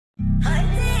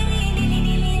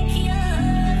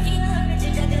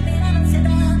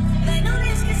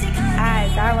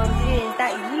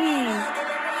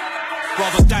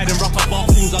Rather die than rap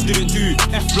about things I didn't do.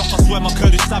 F-block, I swear my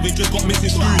Kurdish savage just got missing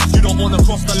screws. You don't wanna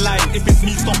cross the line if it's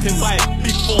me stopping by.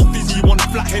 Big 4 busy, one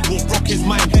flathead will rock his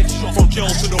mind. Headshot from jail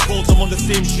to the roads, I'm on the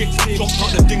same shit. Dropped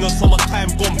out the dinger, so my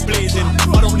time gone blazing.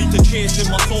 I don't need to chase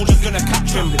him, my soldier's gonna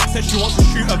catch him. Said she wants to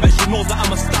shoot her, but she knows that I'm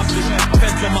established.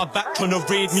 Feds on my back trying to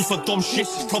raid me for dumb shit.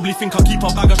 Probably think I keep a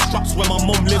bag of straps where my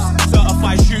mum lives.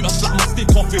 Certified shooter, slap my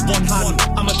stick off with one hand.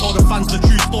 I'ma tell the fans the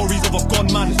true stories of a gone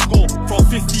man. Score from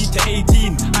 15 to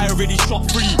 18, I already shot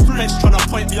 3. Friends tryna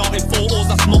point me out in photos,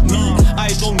 that's not me.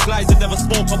 I don't glides, I never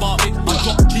spoke about it. I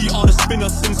got key on the spinner,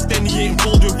 since then he ain't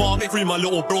involved with it. Free my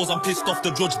little bros, I'm pissed off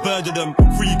the judge murdered them.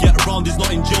 Free get around, he's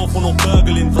not in jail for no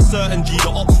burgling. For certain G,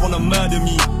 the ops wanna murder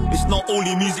me. It's not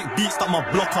only music beats that my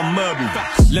block I'm murdering.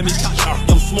 Let me catch her,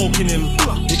 I'm smoking him.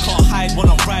 He can't hide when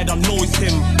I ride, I know it's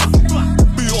him.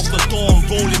 Boot off the door, I'm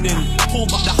rolling in. Pull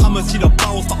back the hammer, see the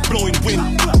barrels start blowing wind.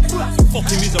 Fuck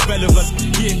him, he's irrelevant.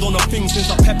 He ain't done a thing since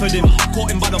I peppered him.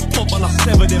 Caught him by the pop and I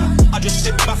severed him. I just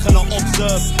sit back and I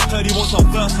observe. Heard he wants a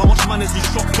verse, how much man has he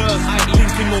shot first? I ain't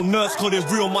linking no nurse, cause they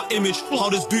ruin my image.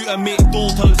 How does Booter make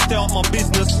doors, tell him stay out my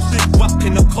business. Big whack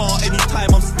in the car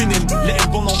anytime I'm spinning. Let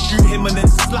him run, I'll shoot him and then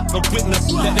slap the witness.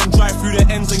 Let them drive through the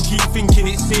ends and keep thinking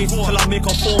it's safe. Till I make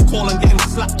a phone call and get him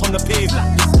slapped on the pave.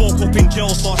 He spoke up in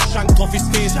jail, so I shanked off his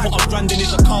face. Put a grand in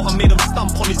his account and made him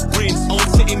stamp on his brains. I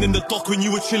was sitting in the dock when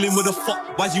you were chilling with a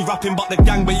fuck. Why's you rapping about the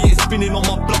gang but you ain't spinning on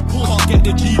my block? Can't get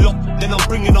the G-lock, then I'm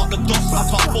bringing out the dust. I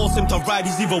can't force him to ride,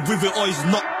 he's either with it or he's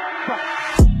not.